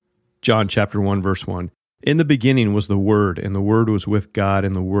John chapter 1, verse 1. In the beginning was the Word, and the Word was with God,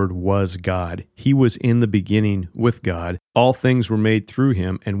 and the Word was God. He was in the beginning with God. All things were made through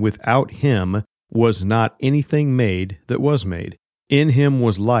him, and without him was not anything made that was made. In him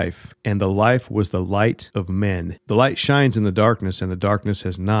was life, and the life was the light of men. The light shines in the darkness, and the darkness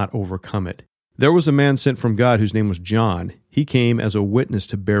has not overcome it. There was a man sent from God whose name was John. He came as a witness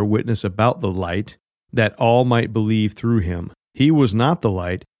to bear witness about the light, that all might believe through him. He was not the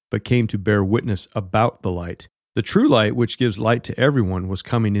light, but came to bear witness about the light. The true light, which gives light to everyone, was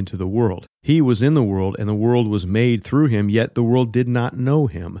coming into the world. He was in the world, and the world was made through him, yet the world did not know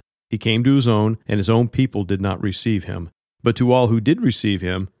him. He came to his own, and his own people did not receive him. But to all who did receive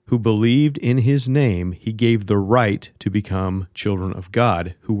him, who believed in his name, he gave the right to become children of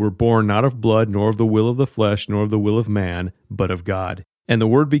God, who were born not of blood, nor of the will of the flesh, nor of the will of man, but of God. And the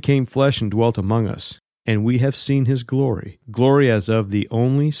Word became flesh and dwelt among us. And we have seen his glory, glory as of the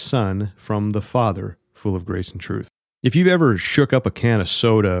only Son from the Father, full of grace and truth. If you've ever shook up a can of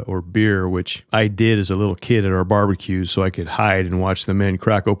soda or beer, which I did as a little kid at our barbecues so I could hide and watch the men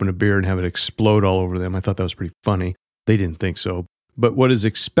crack open a beer and have it explode all over them, I thought that was pretty funny. They didn't think so. But what is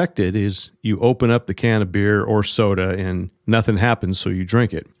expected is you open up the can of beer or soda and nothing happens, so you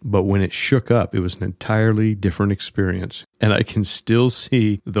drink it. But when it shook up, it was an entirely different experience. And I can still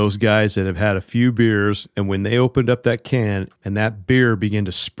see those guys that have had a few beers, and when they opened up that can and that beer began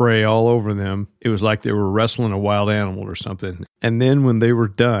to spray all over them, it was like they were wrestling a wild animal or something. And then when they were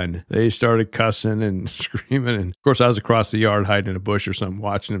done, they started cussing and screaming. And of course, I was across the yard hiding in a bush or something,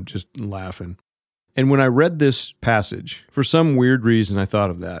 watching them just laughing. And when I read this passage, for some weird reason, I thought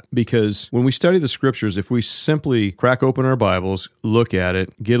of that. Because when we study the Scriptures, if we simply crack open our Bibles, look at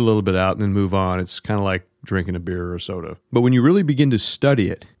it, get a little bit out, and then move on, it's kind of like drinking a beer or a soda. But when you really begin to study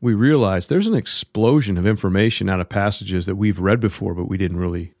it, we realize there's an explosion of information out of passages that we've read before, but we didn't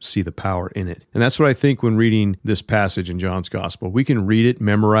really see the power in it. And that's what I think when reading this passage in John's Gospel. We can read it,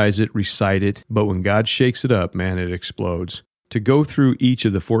 memorize it, recite it, but when God shakes it up, man, it explodes. To go through each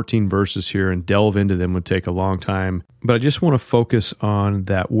of the 14 verses here and delve into them would take a long time, but I just want to focus on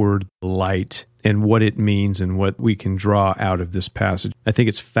that word light and what it means and what we can draw out of this passage. I think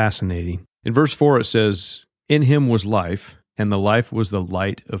it's fascinating. In verse 4 it says, "In him was life, and the life was the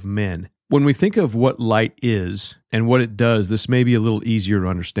light of men." When we think of what light is and what it does, this may be a little easier to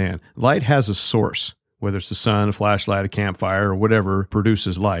understand. Light has a source, whether it's the sun, a flashlight, a campfire, or whatever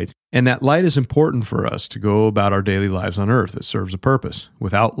produces light. And that light is important for us to go about our daily lives on earth. It serves a purpose.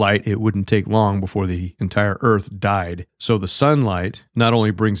 Without light, it wouldn't take long before the entire earth died. So the sunlight not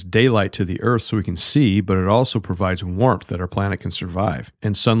only brings daylight to the earth so we can see, but it also provides warmth that our planet can survive.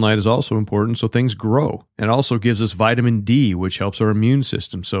 And sunlight is also important so things grow. It also gives us vitamin D, which helps our immune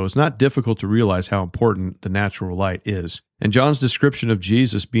system. So it's not difficult to realize how important the natural light is. And John's description of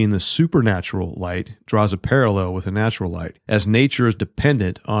Jesus being the supernatural light draws a parallel with the natural light. As nature is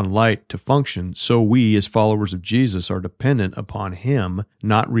dependent on light to function, so we, as followers of Jesus, are dependent upon him,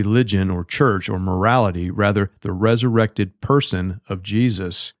 not religion or church or morality, rather the resurrected person of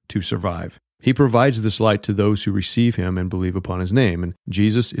Jesus to survive. He provides this light to those who receive him and believe upon his name. And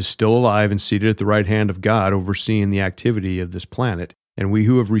Jesus is still alive and seated at the right hand of God, overseeing the activity of this planet. And we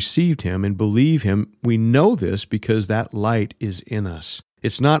who have received him and believe him, we know this because that light is in us.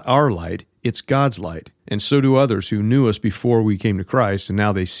 It's not our light, it's God's light. And so do others who knew us before we came to Christ, and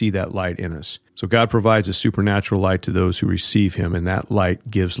now they see that light in us. So God provides a supernatural light to those who receive him, and that light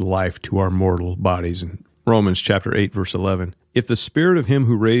gives life to our mortal bodies. In Romans chapter 8, verse 11, "If the spirit of him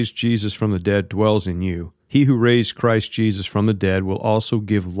who raised Jesus from the dead dwells in you, he who raised Christ Jesus from the dead will also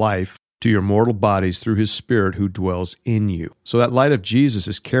give life to your mortal bodies through his Spirit who dwells in you." So that light of Jesus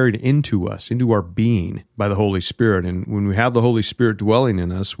is carried into us, into our being by the Holy Spirit. And when we have the Holy Spirit dwelling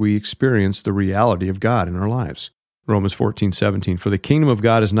in us, we experience the reality of God in our lives. Romans 14:17, "For the kingdom of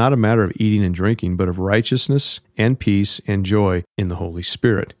God is not a matter of eating and drinking, but of righteousness and peace and joy in the Holy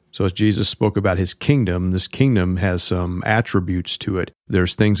Spirit." So as Jesus spoke about his kingdom, this kingdom has some attributes to it.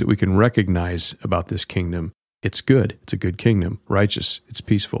 There's things that we can recognize about this kingdom. It's good. It's a good kingdom. Righteous. It's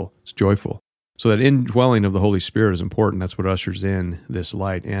peaceful. It's joyful. So that indwelling of the Holy Spirit is important. That's what ushers in this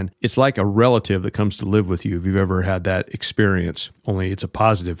light. And it's like a relative that comes to live with you, if you've ever had that experience, only it's a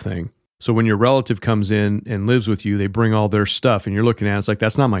positive thing. So when your relative comes in and lives with you, they bring all their stuff, and you're looking at it, it's like,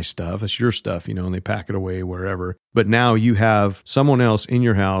 that's not my stuff, that's your stuff, and they pack it away wherever. But now you have someone else in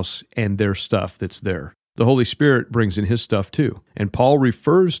your house and their stuff that's there. The Holy Spirit brings in his stuff too. And Paul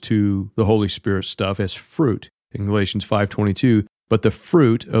refers to the Holy Spirit stuff as fruit in Galatians 5:22. "But the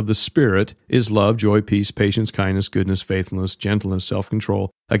fruit of the Spirit is love, joy, peace, patience, kindness, goodness, faithfulness, gentleness,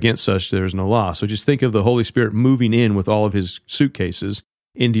 self-control. Against such there is no law." So just think of the Holy Spirit moving in with all of his suitcases,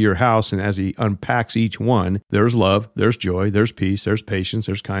 into your house, and as he unpacks each one, there's love, there's joy, there's peace, there's patience,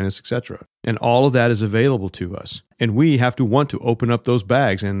 there's kindness, etc. And all of that is available to us. And we have to want to open up those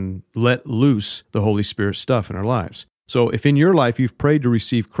bags and let loose the Holy Spirit stuff in our lives. So if in your life you've prayed to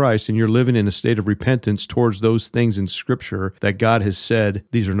receive Christ and you're living in a state of repentance towards those things in Scripture that God has said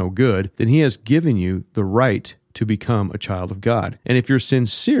these are no good, then he has given you the right to become a child of God. And if you're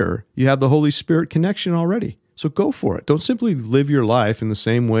sincere, you have the Holy Spirit connection already. So go for it. Don't simply live your life in the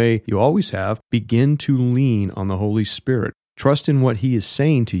same way you always have. Begin to lean on the Holy Spirit. Trust in what he is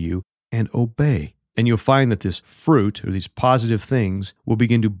saying to you and obey. And you'll find that this fruit, or these positive things, will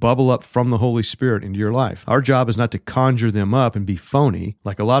begin to bubble up from the Holy Spirit into your life. Our job is not to conjure them up and be phony,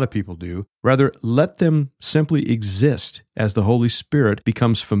 like a lot of people do. Rather, let them simply exist as the Holy Spirit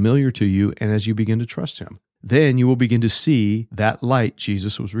becomes familiar to you and as you begin to trust him. Then you will begin to see that light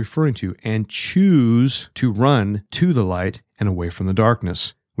Jesus was referring to and choose to run to the light and away from the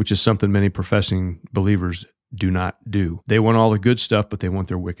darkness, which is something many professing believers do not do. They want all the good stuff, but they want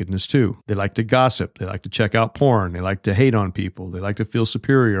their wickedness too. They like to gossip. They like to check out porn. They like to hate on people. They like to feel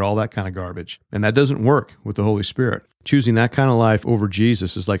superior, all that kind of garbage. And that doesn't work with the Holy Spirit. Choosing that kind of life over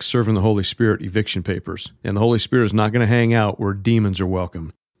Jesus is like serving the Holy Spirit eviction papers. And the Holy Spirit is not going to hang out where demons are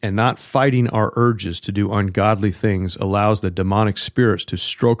welcome. And not fighting our urges to do ungodly things allows the demonic spirits to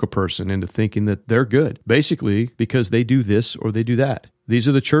stroke a person into thinking that they're good, basically because they do this or they do that. These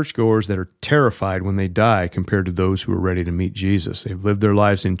are the churchgoers that are terrified when they die compared to those who are ready to meet Jesus. They've lived their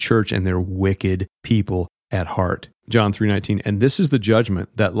lives in church and they're wicked people at heart. John 3:19, and this is the judgment,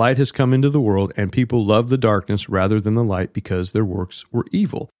 that light has come into the world, and people love the darkness rather than the light because their works were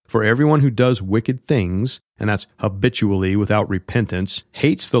evil. For everyone who does wicked things, and that's habitually without repentance,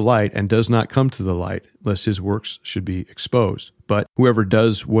 hates the light and does not come to the light, lest his works should be exposed. But whoever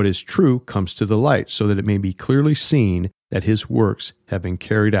does what is true comes to the light, so that it may be clearly seen that his works have been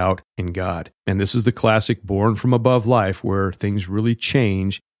carried out in God. And this is the classic born from above life where things really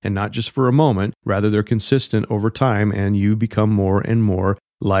change, and not just for a moment, rather they're consistent over time, and you become more and more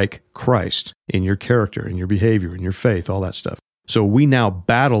like Christ in your character, in your behavior, in your faith, all that stuff. So we now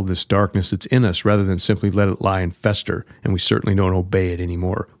battle this darkness that's in us rather than simply let it lie and fester, and we certainly don't obey it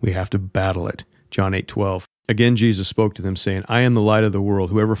anymore. We have to battle it. John 8:12. Again, Jesus spoke to them, saying, I am the light of the world.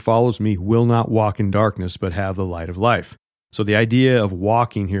 Whoever follows me will not walk in darkness, but have the light of life. So the idea of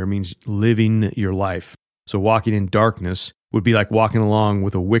walking here means living your life. So walking in darkness would be like walking along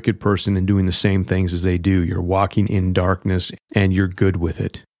with a wicked person and doing the same things as they do. You're walking in darkness and you're good with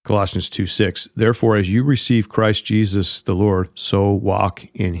it. Colossians 2:6, therefore, as you receive Christ Jesus the Lord, so walk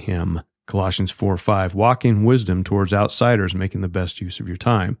in him. Colossians 4:5, walk in wisdom towards outsiders, making the best use of your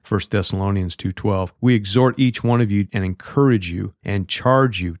time. 1 Thessalonians 2:12, we exhort each one of you and encourage you and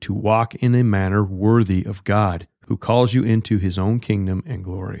charge you to walk in a manner worthy of God, who calls you into his own kingdom and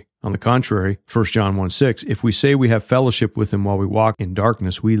glory. On the contrary, 1 John 1:6, if we say we have fellowship with him while we walk in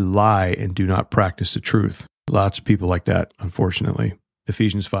darkness, we lie and do not practice the truth. Lots of people like that, unfortunately.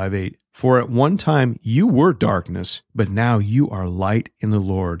 Ephesians 5:8, for at one time you were darkness, but now you are light in the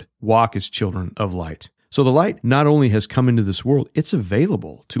Lord. Walk as children of light. So the light not only has come into this world, it's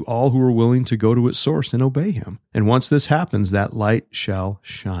available to all who are willing to go to its source and obey him. And once this happens, that light shall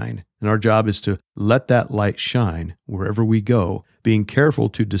shine. And our job is to let that light shine wherever we go, being careful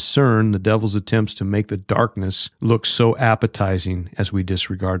to discern the devil's attempts to make the darkness look so appetizing as we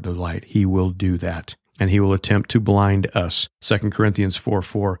disregard the light. He will do that. And he will attempt to blind us. 2 Corinthians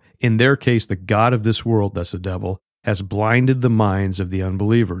 4:4, in their case, the god of this world, that's the devil, has blinded the minds of the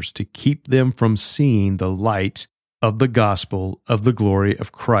unbelievers to keep them from seeing the light of the gospel of the glory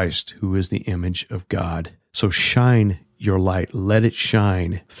of Christ, who is the image of God. So shine your light. Let it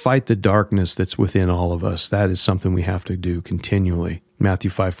shine. Fight the darkness that's within all of us. That is something we have to do continually. Matthew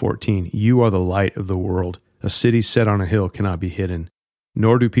 5:14, you are the light of the world. A city set on a hill cannot be hidden.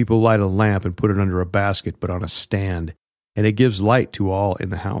 Nor do people light a lamp and put it under a basket, but on a stand, and it gives light to all in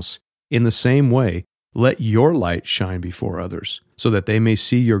the house. In the same way, let your light shine before others, so that they may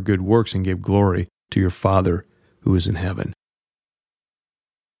see your good works and give glory to your Father who is in heaven.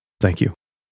 Thank you.